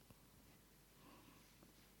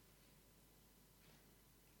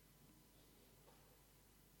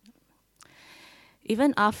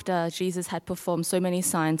Even after Jesus had performed so many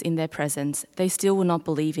signs in their presence, they still would not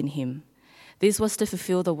believe in him. This was to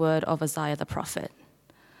fulfill the word of Isaiah the prophet.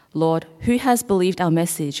 Lord, who has believed our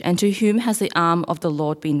message, and to whom has the arm of the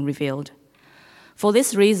Lord been revealed? For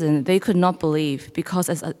this reason, they could not believe, because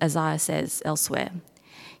as Isaiah says elsewhere,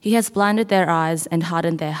 he has blinded their eyes and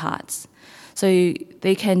hardened their hearts, so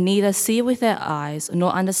they can neither see with their eyes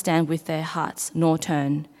nor understand with their hearts, nor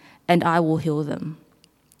turn, and I will heal them.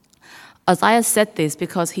 Isaiah said this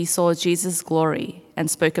because he saw Jesus' glory and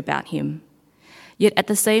spoke about him. Yet at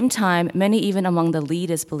the same time, many even among the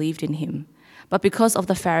leaders believed in him. But because of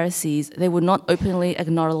the Pharisees, they would not openly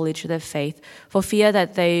acknowledge their faith for fear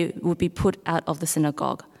that they would be put out of the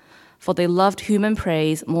synagogue, for they loved human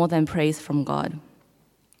praise more than praise from God.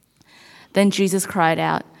 Then Jesus cried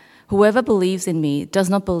out, "Whoever believes in me does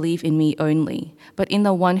not believe in me only, but in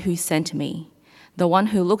the one who sent me. The one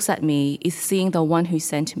who looks at me is seeing the one who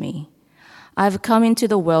sent me. I have come into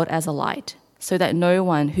the world as a light, so that no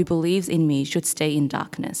one who believes in me should stay in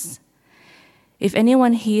darkness. If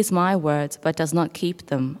anyone hears my words but does not keep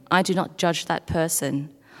them, I do not judge that person,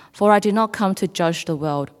 for I did not come to judge the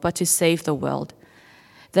world, but to save the world.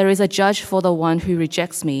 There is a judge for the one who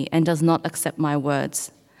rejects me and does not accept my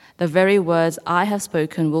words. The very words I have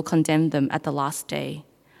spoken will condemn them at the last day.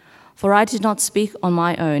 For I did not speak on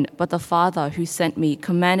my own, but the Father who sent me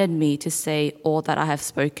commanded me to say all that I have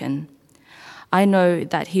spoken. I know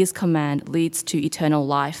that his command leads to eternal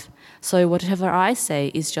life, so whatever I say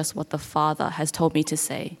is just what the Father has told me to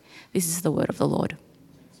say." This is the word of the Lord.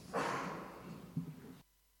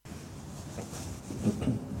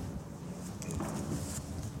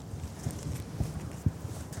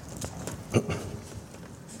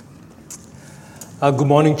 Good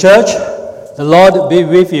morning, church. The Lord be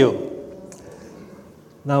with you.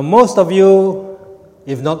 Now, most of you,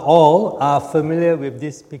 if not all, are familiar with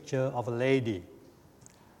this picture of a lady.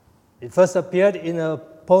 It first appeared in a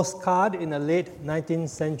postcard in the late 19th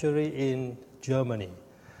century in Germany.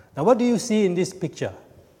 Now, what do you see in this picture?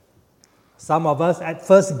 Some of us, at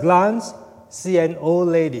first glance, see an old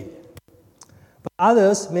lady, but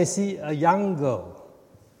others may see a young girl.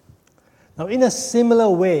 Now, in a similar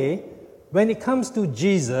way, when it comes to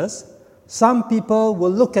Jesus, some people will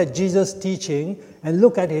look at Jesus' teaching and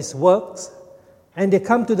look at his works, and they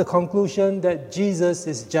come to the conclusion that Jesus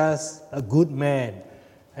is just a good man,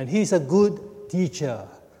 and he's a good teacher,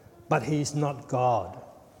 but he is not God.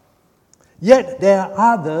 Yet there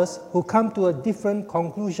are others who come to a different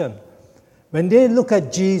conclusion. When they look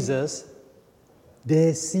at Jesus,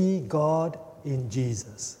 they see God in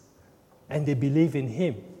Jesus, and they believe in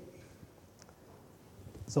him.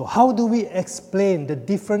 So how do we explain the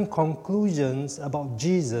different conclusions about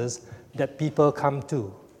Jesus that people come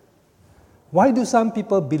to? Why do some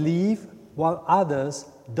people believe while others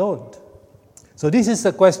don't? So this is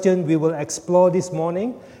a question we will explore this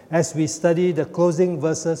morning as we study the closing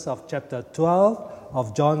verses of chapter 12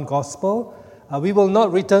 of John's Gospel. We will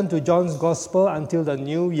not return to John's Gospel until the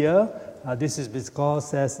new year. This is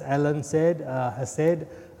because, as Alan has said,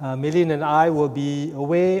 Milene and I will be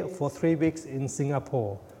away for 3 weeks in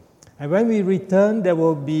Singapore. And when we return, there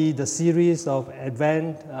will be the series of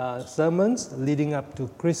Advent sermons leading up to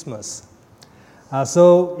Christmas.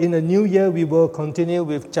 So in the new year, we will continue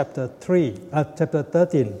with chapter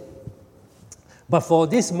 13. But for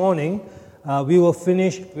this morning, we will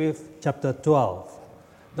finish with chapter 12.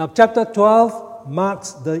 Now, chapter 12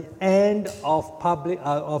 marks the end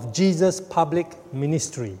of Jesus' public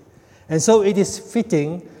ministry. And so it is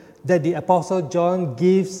fitting that the Apostle John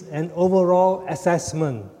gives an overall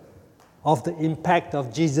assessment of the impact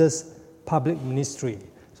of Jesus' public ministry.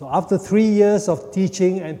 So after 3 years of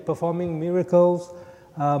teaching and performing miracles,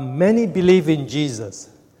 many believe in Jesus.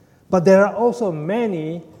 But there are also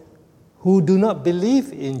many who do not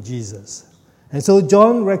believe in Jesus. And so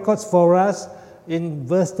John records for us in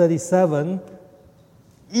verse 37,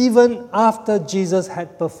 even after Jesus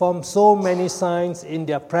had performed so many signs in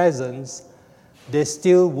their presence, they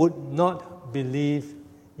still would not believe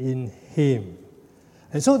in him.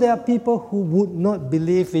 And so there are people who would not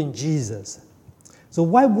believe in Jesus. So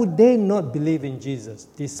why would they not believe in Jesus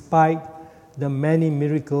despite the many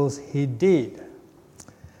miracles he did?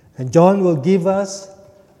 And John will give us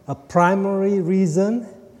a primary reason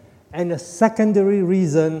and a secondary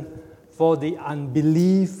reason for the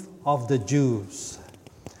unbelief of the Jews.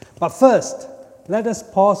 But first, let us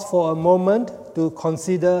pause for a moment to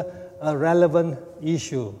consider a relevant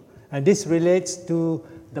issue. And this relates to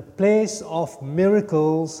the place of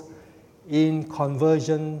miracles in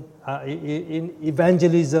conversion, in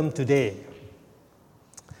evangelism today.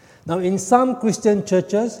 Now, in some Christian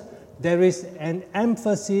churches, there is an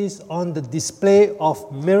emphasis on the display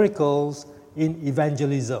of miracles in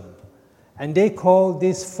evangelism. And they call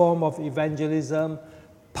this form of evangelism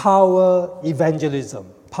power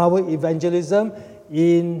evangelism. Power evangelism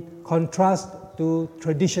in contrast to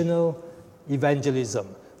traditional evangelism.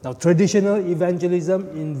 Now, traditional evangelism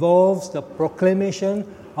involves the proclamation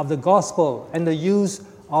of the gospel and the use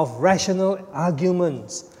of rational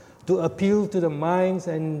arguments to appeal to the minds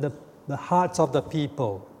and the hearts of the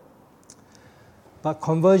people. But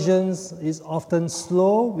conversions is often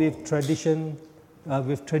slow with traditional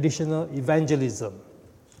evangelism.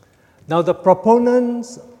 Now, the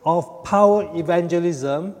proponents of power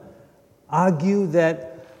evangelism argue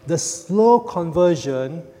that the slow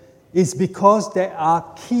conversion is because there are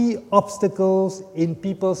key obstacles in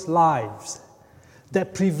people's lives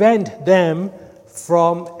that prevent them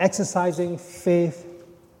from exercising faith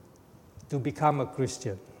to become a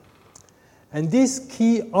Christian. And these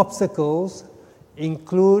key obstacles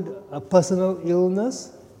include a personal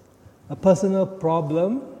illness, a personal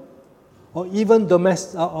problem, or even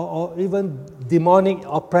demonic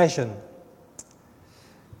oppression.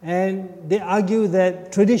 And they argue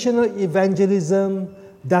that traditional evangelism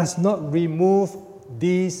does not remove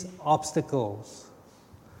these obstacles.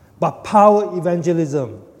 But power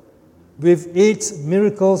evangelism, with its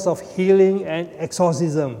miracles of healing and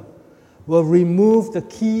exorcism, will remove the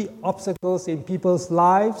key obstacles in people's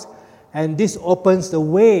lives, and this opens the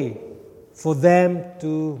way for them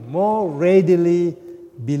to more readily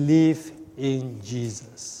believe in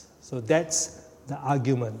Jesus. So that's the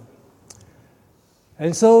argument.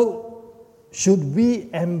 And so, should we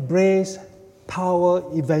embrace power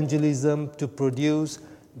evangelism to produce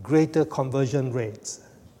greater conversion rates?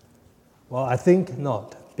 Well, I think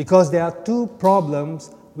not, because there are two problems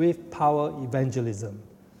with power evangelism.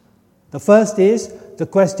 The first is the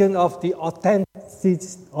question of the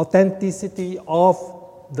authenticity of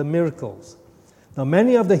the miracles. Now,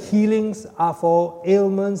 many of the healings are for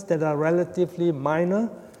ailments that are relatively minor,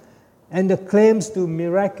 and the claims to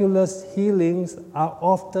miraculous healings are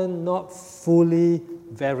often not fully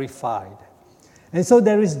verified. And so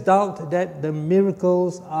there is doubt that the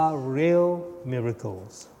miracles are real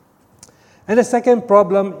miracles. And the second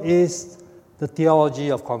problem is the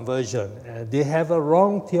theology of conversion. They have a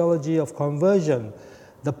wrong theology of conversion.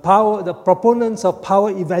 The proponents of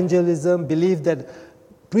power evangelism believe that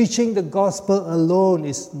preaching the gospel alone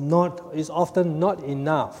is often not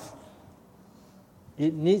enough.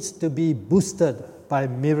 It needs to be boosted by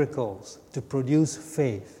miracles to produce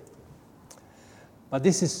faith. But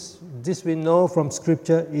this we know from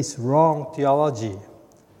Scripture is wrong theology.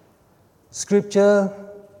 Scripture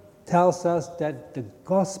tells us that the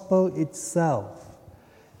gospel itself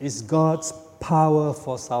is God's power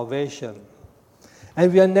for salvation.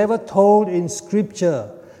 And we are never told in Scripture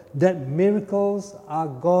that miracles are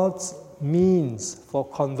God's means for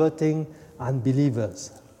converting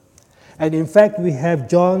unbelievers. And in fact, we have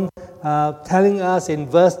John telling us in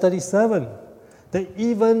verse 37 that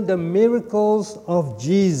even the miracles of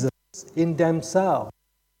Jesus in themselves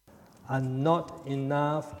are not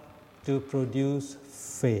enough to produce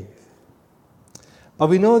faith. But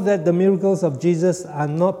we know that the miracles of Jesus are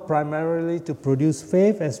not primarily to produce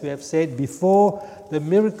faith. As we have said before, the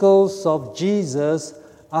miracles of Jesus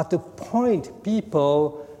are to point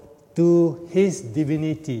people to his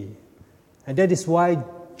divinity. And that is why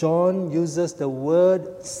John uses the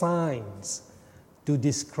word signs to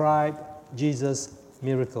describe Jesus'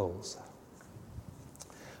 miracles.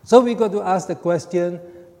 So we got to ask the question,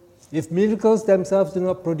 if miracles themselves do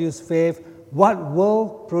not produce faith, what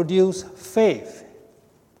will produce faith?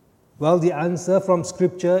 Well, the answer from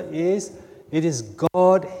Scripture is, it is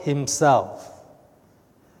God himself.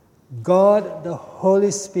 God, the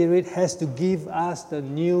Holy Spirit, has to give us the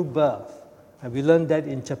new birth. And we learned that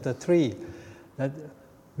in chapter 3, that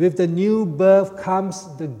with the new birth comes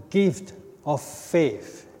the gift of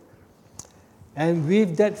faith. And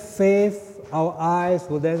with that faith, our eyes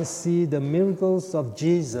will then see the miracles of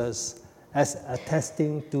Jesus as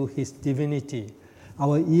attesting to his divinity.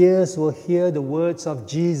 Our ears will hear the words of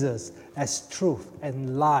Jesus as truth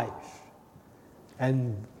and life.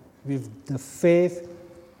 And with the faith,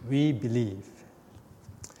 we believe.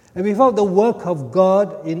 And without the work of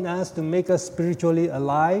God in us to make us spiritually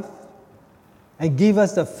alive and give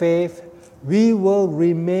us the faith, we will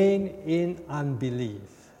remain in unbelief.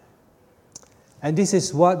 And this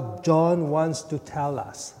is what John wants to tell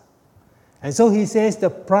us. And so he says the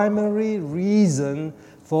primary reason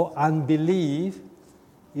for unbelief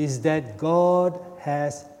is that God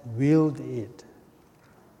has willed it.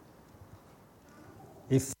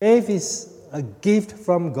 If faith is a gift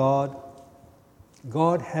from God,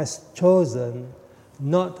 God has chosen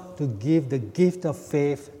not to give the gift of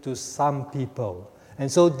faith to some people.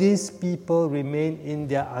 And so these people remain in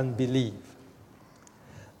their unbelief.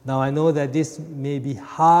 Now I know that this may be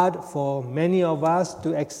hard for many of us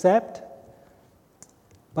to accept,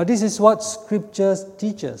 but this is what Scripture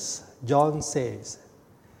teaches, John says.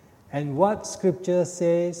 And what Scripture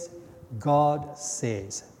says, God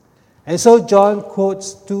says. And so John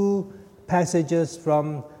quotes two passages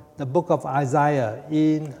from the book of Isaiah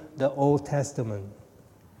in the Old Testament.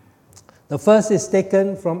 The first is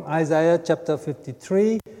taken from Isaiah chapter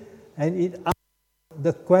 53, and it asks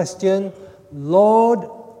the question, Lord,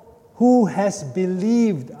 who has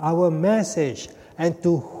believed our message, and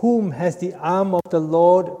to whom has the arm of the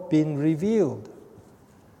Lord been revealed?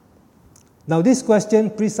 Now this question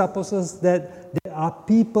presupposes that there are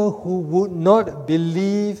people who would not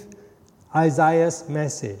believe Isaiah's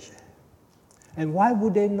message. And why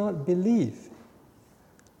would they not believe?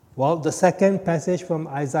 Well, the second passage from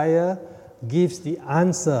Isaiah gives the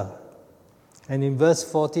answer. And in verse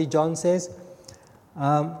 40, John says,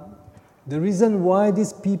 the reason why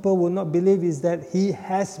these people will not believe is that he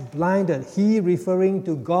has blinded, he referring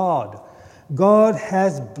to God. God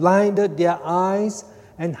has blinded their eyes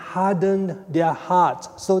and hardened their hearts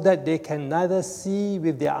so that they can neither see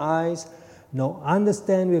with their eyes, nor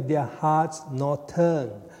understand with their hearts, nor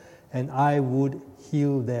turn, and I would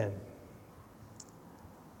heal them.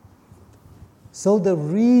 So the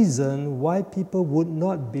reason why people would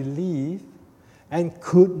not believe and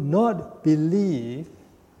could not believe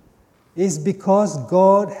is because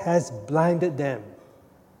God has blinded them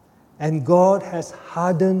and God has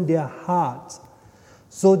hardened their hearts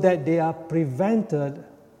so that they are prevented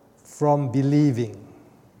from believing.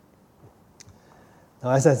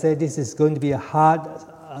 Now, as I said, this is going to be a hard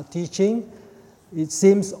teaching. It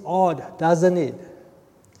seems odd, doesn't it?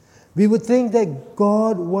 We would think that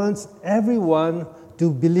God wants everyone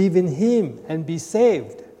to believe in Him and be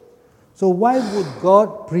saved. So why would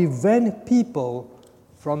God prevent people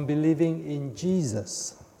from believing in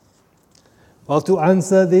Jesus? Well, to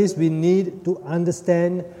answer this, we need to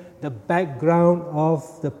understand the background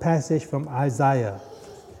of the passage from Isaiah.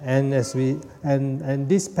 And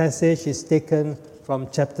this passage is taken from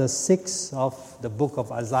chapter 6 of the book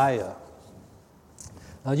of Isaiah.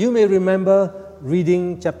 Now, you may remember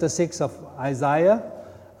reading chapter 6 of Isaiah,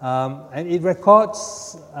 and it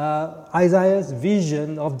records Isaiah's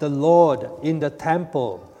vision of the Lord in the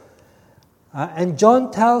temple. And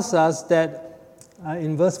John tells us that,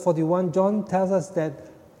 in verse 41, John tells us that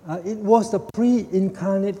it was the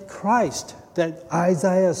pre-incarnate Christ that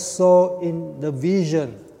Isaiah saw in the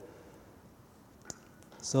vision.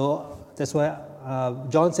 So that's why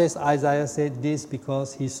John says Isaiah said this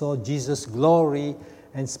because he saw Jesus' glory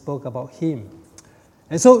and spoke about him.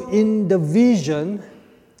 And so in the vision,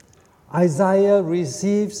 Isaiah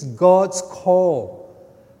receives God's call.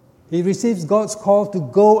 He receives God's call to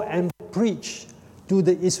go and preach to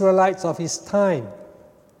the Israelites of his time.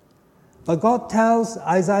 But God tells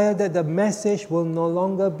Isaiah that the message will no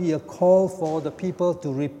longer be a call for the people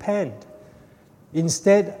to repent.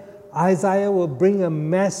 Instead, Isaiah will bring a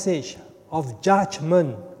message of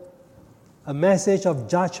judgment, a message of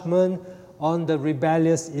judgment on the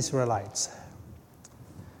rebellious Israelites.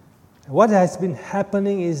 What has been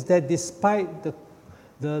happening is that despite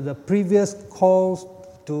the previous calls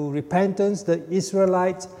to repentance, the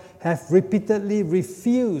Israelites have repeatedly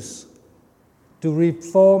refused to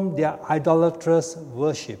reform their idolatrous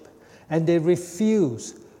worship, and they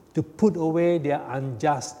refuse to put away their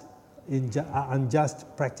unjust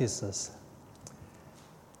practices.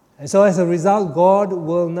 And so as a result, God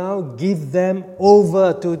will now give them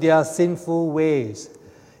over to their sinful ways.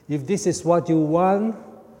 If this is what you want,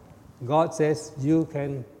 God says you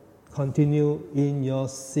can continue in your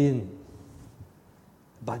sin,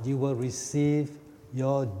 but you will receive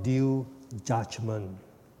your due judgment.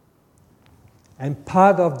 And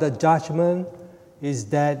part of the judgment is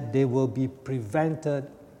that they will be prevented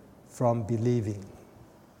from believing.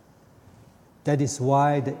 That is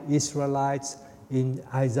why the Israelites in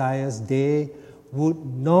Isaiah's day would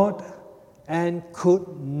not and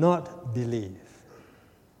could not believe.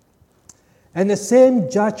 And the same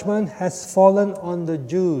judgment has fallen on the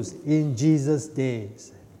Jews in Jesus'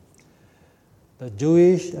 days. The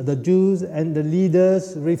Jews and the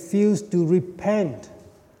leaders refused to repent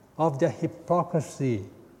of their hypocrisy.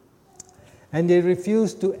 And they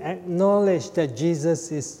refused to acknowledge that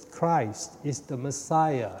Jesus is Christ, is the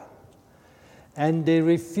Messiah. And they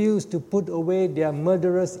refused to put away their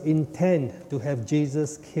murderous intent to have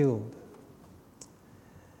Jesus killed.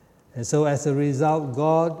 And so as a result,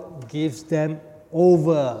 God gives them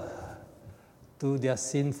over to their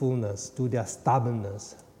sinfulness, to their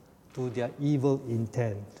stubbornness, to their evil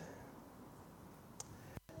intent.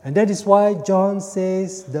 And that is why John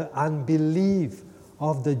says the unbelief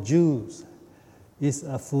of the Jews is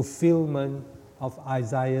a fulfillment of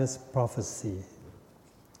Isaiah's prophecy.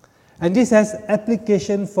 And this has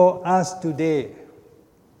application for us today.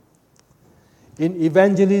 In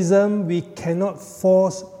evangelism, we cannot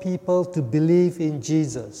force people to believe in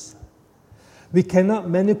Jesus. We cannot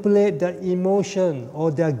manipulate their emotion or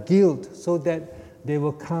their guilt so that they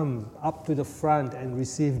will come up to the front and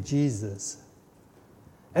receive Jesus.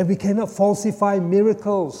 And we cannot falsify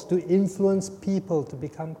miracles to influence people to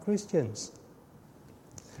become Christians.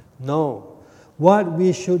 No. What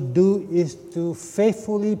we should do is to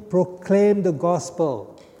faithfully proclaim the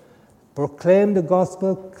gospel. Proclaim the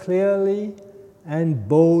gospel clearly and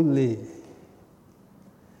boldly.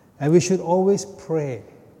 And we should always pray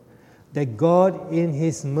that God in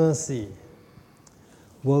His mercy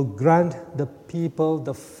will grant the people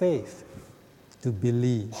the faith to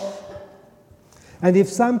believe. And if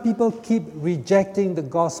some people keep rejecting the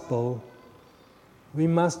gospel, we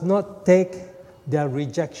must not take their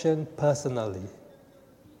rejection personally.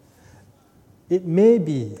 It may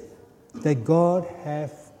be that God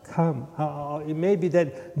have come, or it may be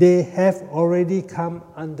that they have already come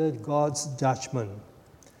under God's judgment.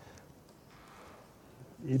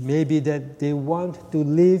 It may be that they want to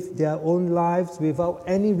live their own lives without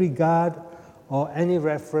any regard or any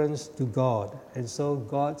reference to God. And so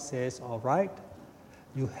God says, all right,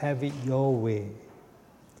 you have it your way.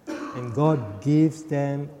 And God gives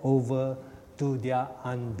them over to their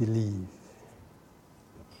unbelief.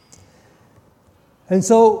 And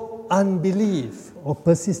so unbelief or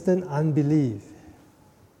persistent unbelief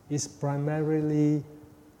is primarily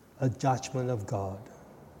a judgment of God.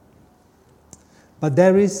 But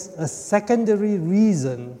there is a secondary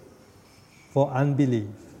reason for unbelief.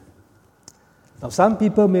 Now, some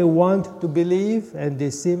people may want to believe and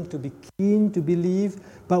they seem to be keen to believe,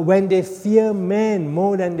 but when they fear man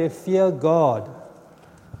more than they fear God,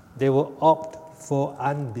 they will opt for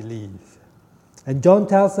unbelief. And John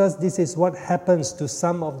tells us this is what happens to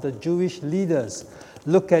some of the Jewish leaders.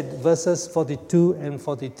 Look at verses 42 and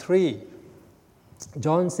 43.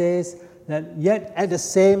 John says that yet at the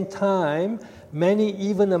same time, many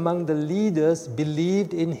even among the leaders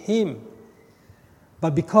believed in him.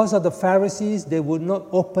 But because of the Pharisees, they would not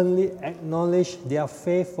openly acknowledge their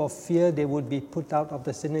faith for fear they would be put out of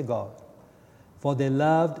the synagogue. For they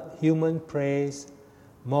loved human praise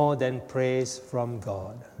more than praise from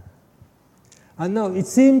God. And now it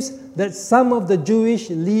seems that some of the Jewish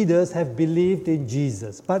leaders have believed in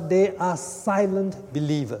Jesus, but they are silent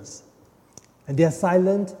believers. And they are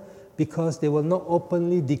silent because they will not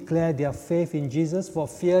openly declare their faith in Jesus for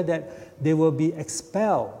fear that they will be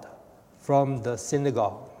expelled from the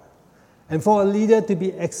synagogue. And for a leader to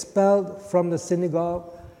be expelled from the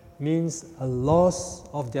synagogue means a loss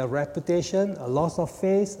of their reputation, a loss of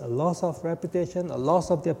faith, a loss of reputation, a loss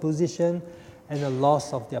of their position, and a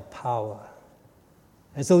loss of their power.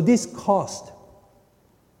 And so this cost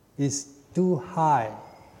is too high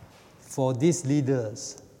for these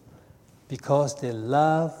leaders because they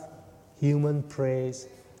love human praise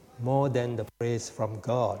more than the praise from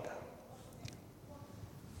God.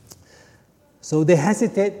 So they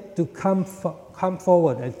hesitate to come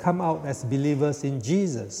forward and come out as believers in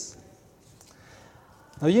Jesus.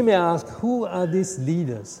 Now you may ask, who are these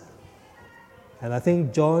leaders? And I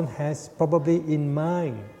think John has probably in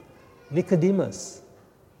mind Nicodemus.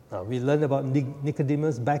 Now, we learned about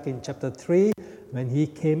Nicodemus back in chapter 3 when he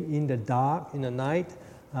came in the dark, in the night,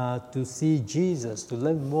 to see Jesus, to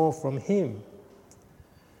learn more from him.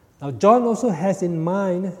 Now, John also has in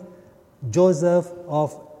mind Joseph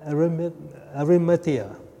of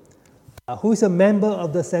Arimathea, who is a member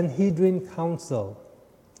of the Sanhedrin Council.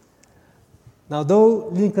 Now, though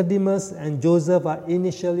Nicodemus and Joseph are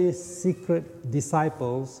initially secret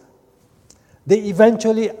disciples, they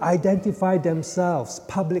eventually identify themselves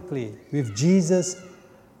publicly with Jesus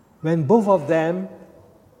when both of them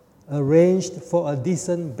arranged for a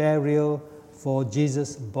decent burial for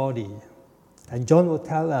Jesus' body. And John will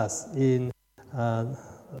tell us in the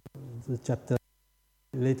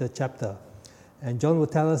later chapter. And John will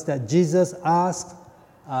tell us that Joseph asked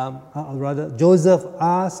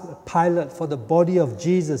Pilate for the body of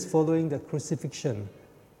Jesus following the crucifixion.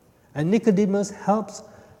 And Nicodemus helps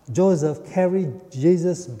Joseph carry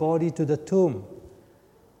Jesus' body to the tomb,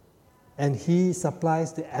 and he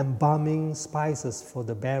supplies the embalming spices for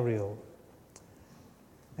the burial.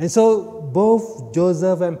 And so both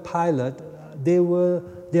Joseph and Pilate, they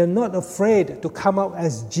are not afraid to come out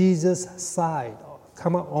as Jesus' side,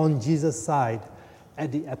 come out on Jesus' side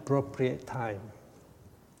at the appropriate time.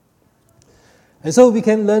 And so we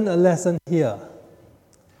can learn a lesson here.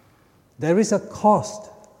 There is a cost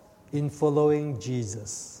in following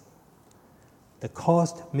Jesus. The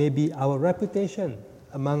cost may be our reputation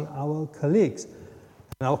among our colleagues.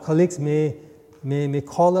 And our colleagues may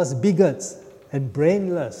call us bigots and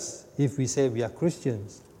brainless if we say we are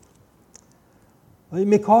Christians. Or it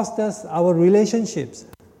may cost us our relationships.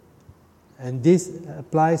 And this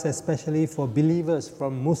applies especially for believers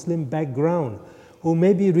from Muslim background who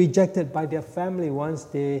may be rejected by their family once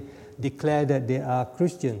they declare that they are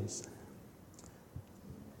Christians.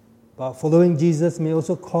 But following Jesus may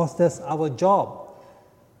also cost us our job,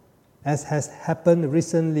 as has happened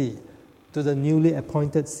recently to the newly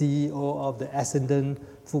appointed CEO of the Essendon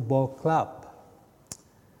Football Club.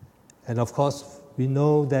 And of course, we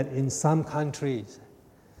know that in some countries,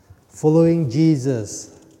 following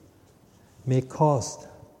Jesus may cost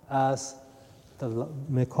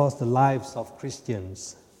the lives of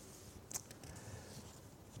Christians.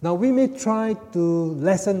 Now, we may try to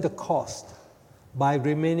lessen the cost by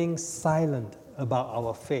remaining silent about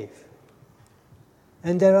our faith.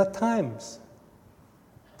 And there are times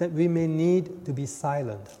that we may need to be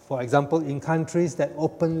silent. For example, in countries that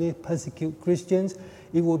openly persecute Christians,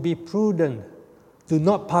 it would be prudent to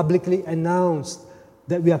not publicly announce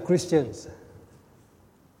that we are Christians.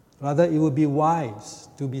 Rather, it would be wise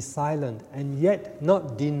to be silent and yet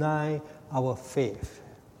not deny our faith.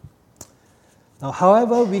 Now,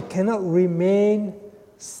 however, we cannot remain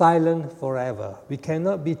silent forever. We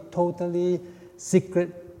cannot be totally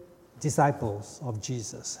secret disciples of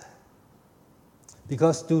Jesus.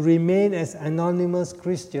 Because to remain as anonymous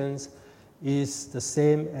Christians is the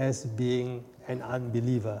same as being an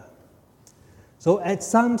unbeliever. So at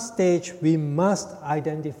some stage, we must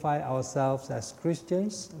identify ourselves as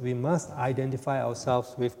Christians. We must identify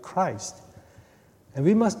ourselves with Christ. And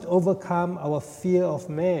we must overcome our fear of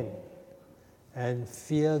man and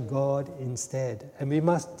fear God instead. And we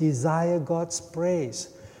must desire God's praise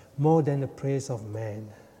more than the praise of man.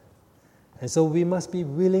 And so we must be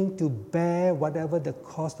willing to bear whatever the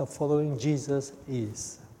cost of following Jesus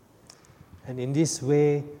is. And in this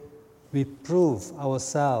way, we prove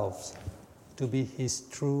ourselves to be His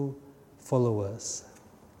true followers.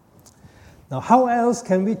 Now, how else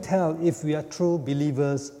can we tell if we are true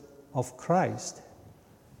believers of Christ?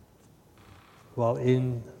 Well,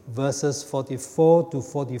 in verses 44 to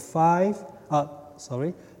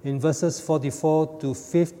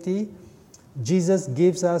 50, Jesus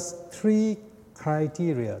gives us three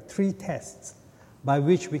criteria, three tests by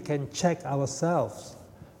which we can check ourselves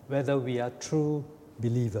whether we are true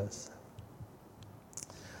believers.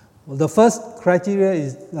 Well, the first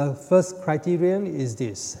criterion is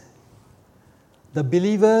this. The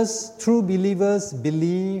believers, true believers,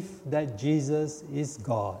 believe that Jesus is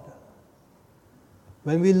God.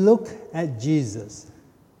 When we look at Jesus,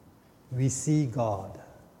 we see God.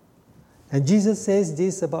 And Jesus says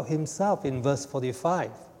this about Himself in verse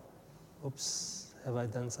 45. Oops, have I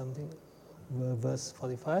done something? Verse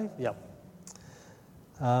 45? Yeah.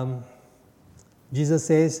 Jesus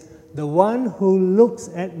says, "The one who looks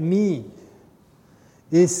at me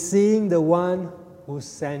is seeing the one who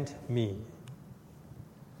sent me."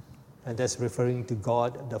 And that's referring to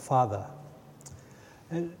God the Father.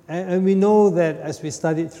 And we know that as we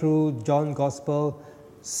studied through John's Gospel,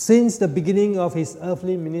 since the beginning of His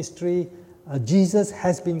earthly ministry, Jesus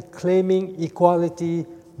has been claiming equality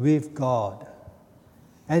with God.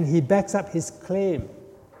 And He backs up His claim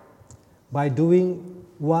by doing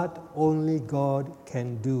what only God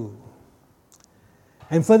can do.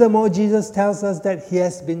 And furthermore, Jesus tells us that He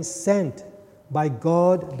has been sent by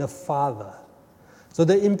God the Father. So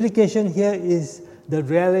the implication here is the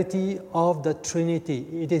reality of the Trinity.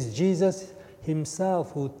 It is Jesus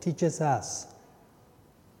Himself who teaches us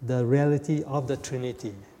the reality of the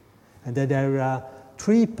Trinity, and that there are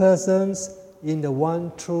three persons in the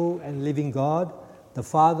one true and living God, the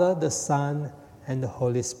Father, the Son, and the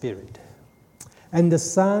Holy Spirit. And the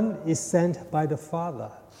Son is sent by the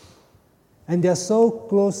Father. And they are so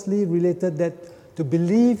closely related that to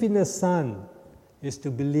believe in the Son is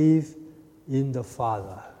to believe in the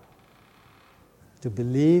Father. To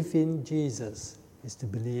believe in Jesus is to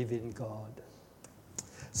believe in God.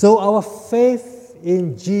 So our faith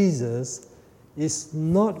in Jesus is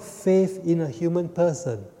not faith in a human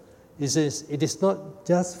person. It is not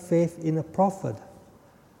just faith in a prophet,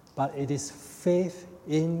 but it is faith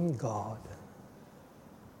in God.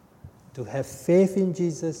 To have faith in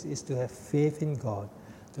Jesus is to have faith in God.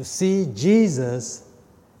 To see Jesus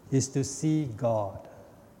is to see God.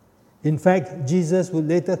 In fact, Jesus would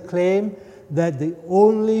later claim that the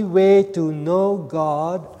only way to know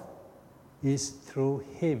God is through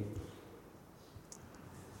Him.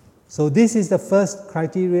 So this is the first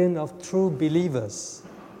criterion of true believers.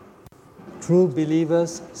 True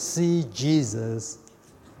believers see Jesus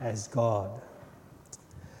as God.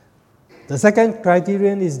 The second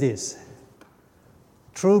criterion is this.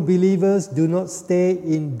 True believers do not stay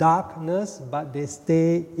in darkness, but they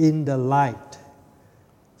stay in the light.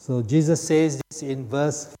 So Jesus says this in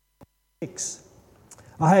verse 6.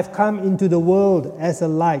 I have come into the world as a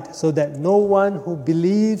light, so that no one who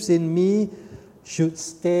believes in me should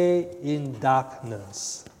stay in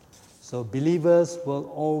darkness. So believers will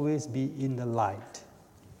always be in the light.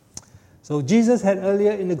 So Jesus had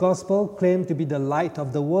earlier in the gospel claimed to be the light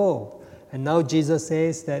of the world. And now Jesus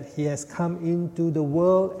says that He has come into the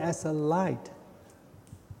world as a light.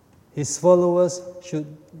 His followers should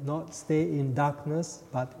not stay in darkness,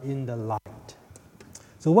 but in the light.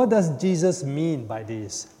 So what does Jesus mean by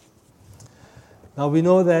this? Now we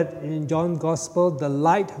know that in John's Gospel, the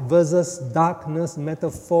light versus darkness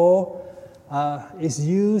metaphor is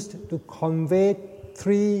used to convey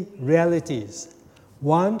three realities.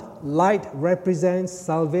 One, light represents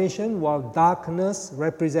salvation, while darkness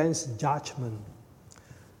represents judgment.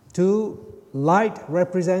 Two, light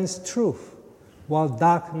represents truth, while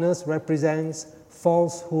darkness represents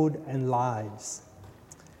falsehood and lies.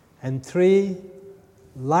 And three,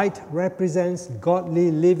 light represents godly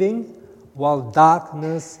living, while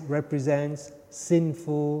darkness represents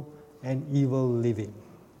sinful and evil living.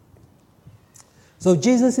 So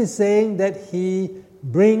Jesus is saying that He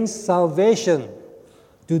brings salvation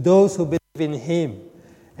to those who believe in Him.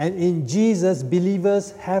 And in Jesus,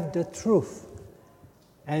 believers have the truth.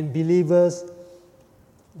 And believers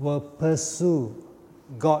will pursue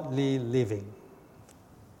godly living.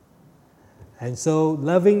 And so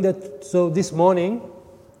this morning,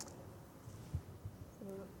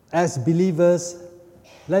 as believers,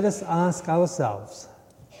 let us ask ourselves,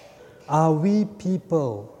 are we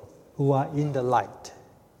people who are in the light?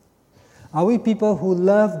 Are we people who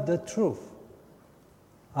love the truth?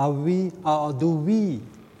 Do we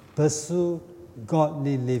pursue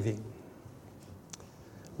godly living?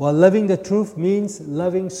 Well, loving the truth means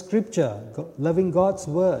loving Scripture, loving God's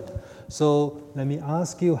Word. So let me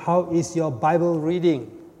ask you, how is your Bible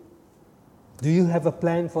reading? Do you have a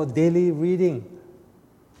plan for daily reading?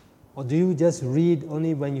 Or do you just read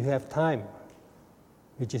only when you have time,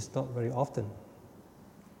 which is not very often?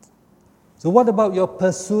 So what about your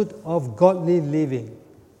pursuit of godly living?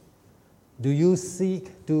 Do you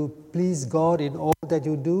seek to please God in all that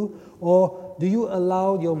you do? Or do you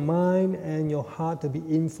allow your mind and your heart to be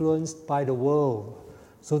influenced by the world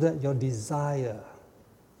so that your desire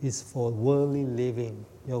is for worldly living,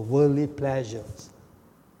 your worldly pleasures?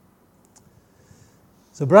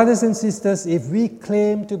 So brothers and sisters, if we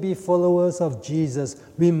claim to be followers of Jesus,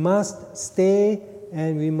 we must stay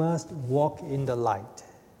and we must walk in the light.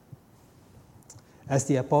 As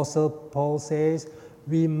the Apostle Paul says,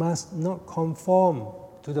 we must not conform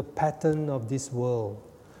to the pattern of this world,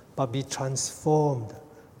 but be transformed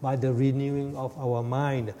by the renewing of our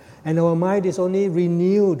mind. And our mind is only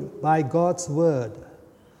renewed by God's Word.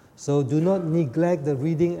 So do not neglect the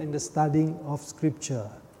reading and the studying of Scripture.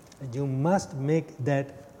 And you must make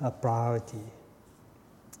that a priority.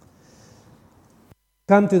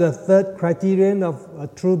 Come to the third criterion of a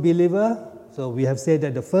true believer. So we have said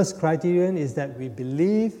that the first criterion is that we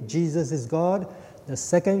believe Jesus is God. The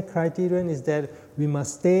second criterion is that we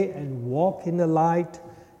must stay and walk in the light.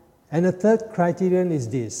 And the third criterion is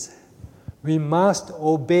this: we must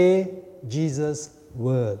obey Jesus'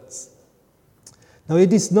 words. Now,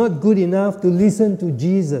 it is not good enough to listen to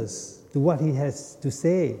Jesus, to what He has to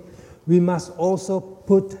say. We must also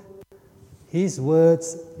put His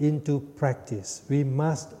words into practice. We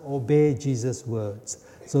must obey Jesus' words.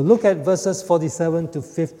 So look at verses 47 to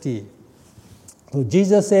 50. So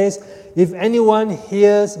Jesus says, if anyone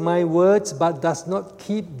hears my words but does not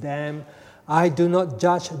keep them, I do not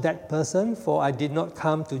judge that person, for I did not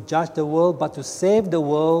come to judge the world, but to save the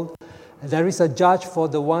world. There is a judge for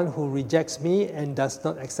the one who rejects me and does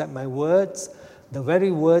not accept my words. The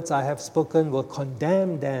very words I have spoken will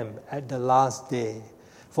condemn them at the last day.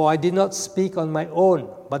 For I did not speak on my own,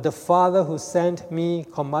 but the Father who sent me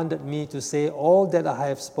commanded me to say all that I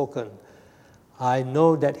have spoken. I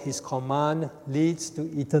know that His command leads to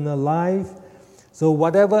eternal life. So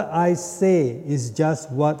whatever I say is just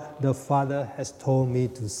what the Father has told me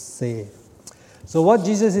to say. So what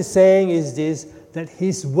Jesus is saying is this, that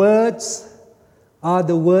His words are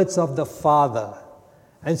the words of the Father.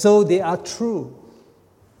 And so they are true.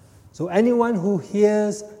 So anyone who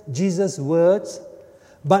hears Jesus' words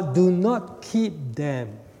but do not keep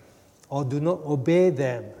them or do not obey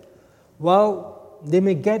them. Well, they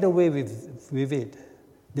may get away with it.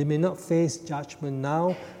 They may not face judgment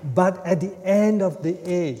now, but at the end of the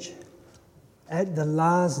age, at the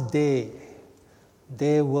last day,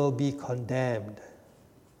 they will be condemned.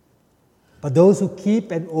 But those who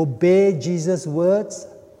keep and obey Jesus' words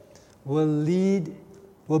will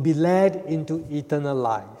be led into eternal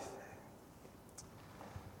life.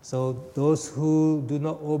 So those who do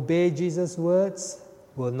not obey Jesus' words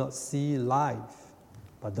will not see life,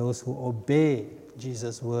 but those who obey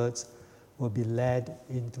Jesus' words will be led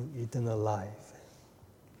into eternal life.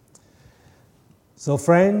 So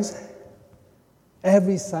friends,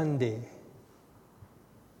 every Sunday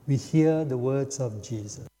we hear the words of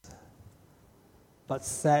Jesus, but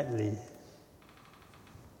sadly,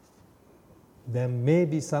 there may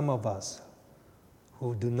be some of us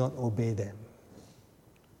who do not obey them.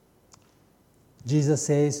 Jesus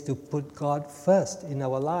says to put God first in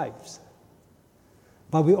our lives,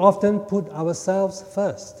 but we often put ourselves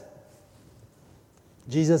first.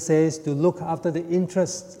 Jesus says to look after the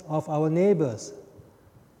interests of our neighbors,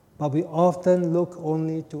 but we often look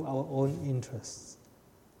only to our own interests.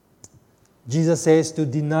 Jesus says to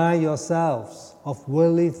deny yourselves of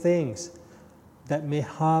worldly things that may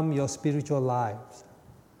harm your spiritual lives,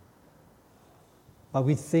 but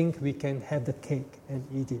we think we can have the cake and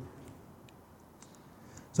eat it.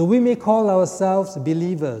 So we may call ourselves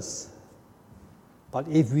believers, but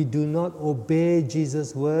if we do not obey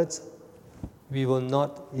Jesus' words, we will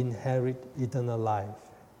not inherit eternal life.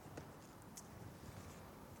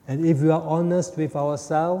 And if we are honest with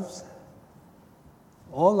ourselves,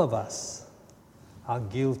 all of us are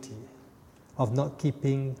guilty of not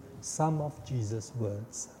keeping some of Jesus'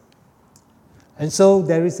 words. And so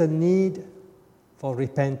there is a need for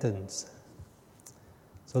repentance.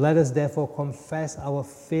 So let us therefore confess our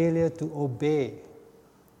failure to obey,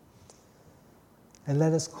 and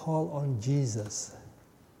let us call on Jesus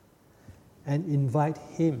and invite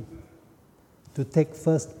Him to take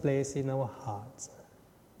first place in our hearts.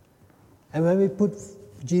 And when we put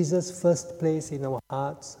Jesus first place in our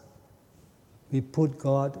hearts, we put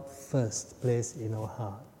God first place in our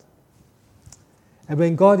heart. And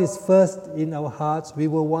when God is first in our hearts, we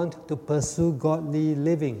will want to pursue godly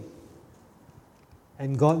living.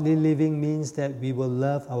 And godly living means that we will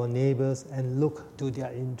love our neighbors and look to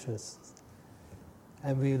their interests.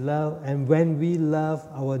 And when we love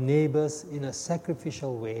our neighbors in a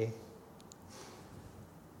sacrificial way,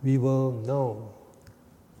 we will know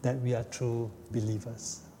that we are true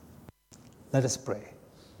believers. Let us pray.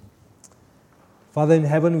 Father in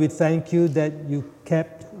heaven, we thank you that you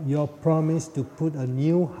kept your promise to put a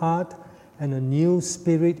new heart and a new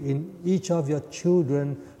spirit in each of your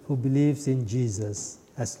children who believes in Jesus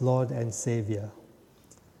as Lord and Savior.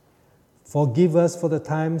 Forgive us for the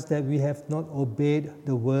times that we have not obeyed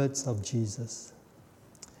the words of Jesus.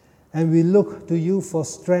 And we look to you for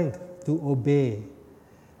strength to obey,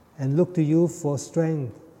 and look to you for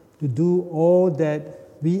strength to do all that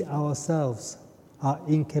we ourselves are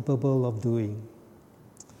incapable of doing.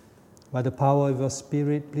 By the power of your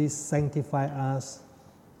Spirit, please sanctify us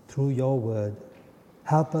through your word.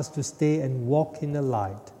 Help us to stay and walk in the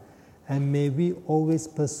light, and may we always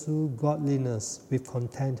pursue godliness with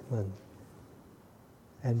contentment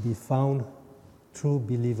and be found true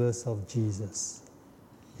believers of Jesus.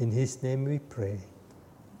 In His name we pray.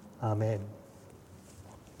 Amen.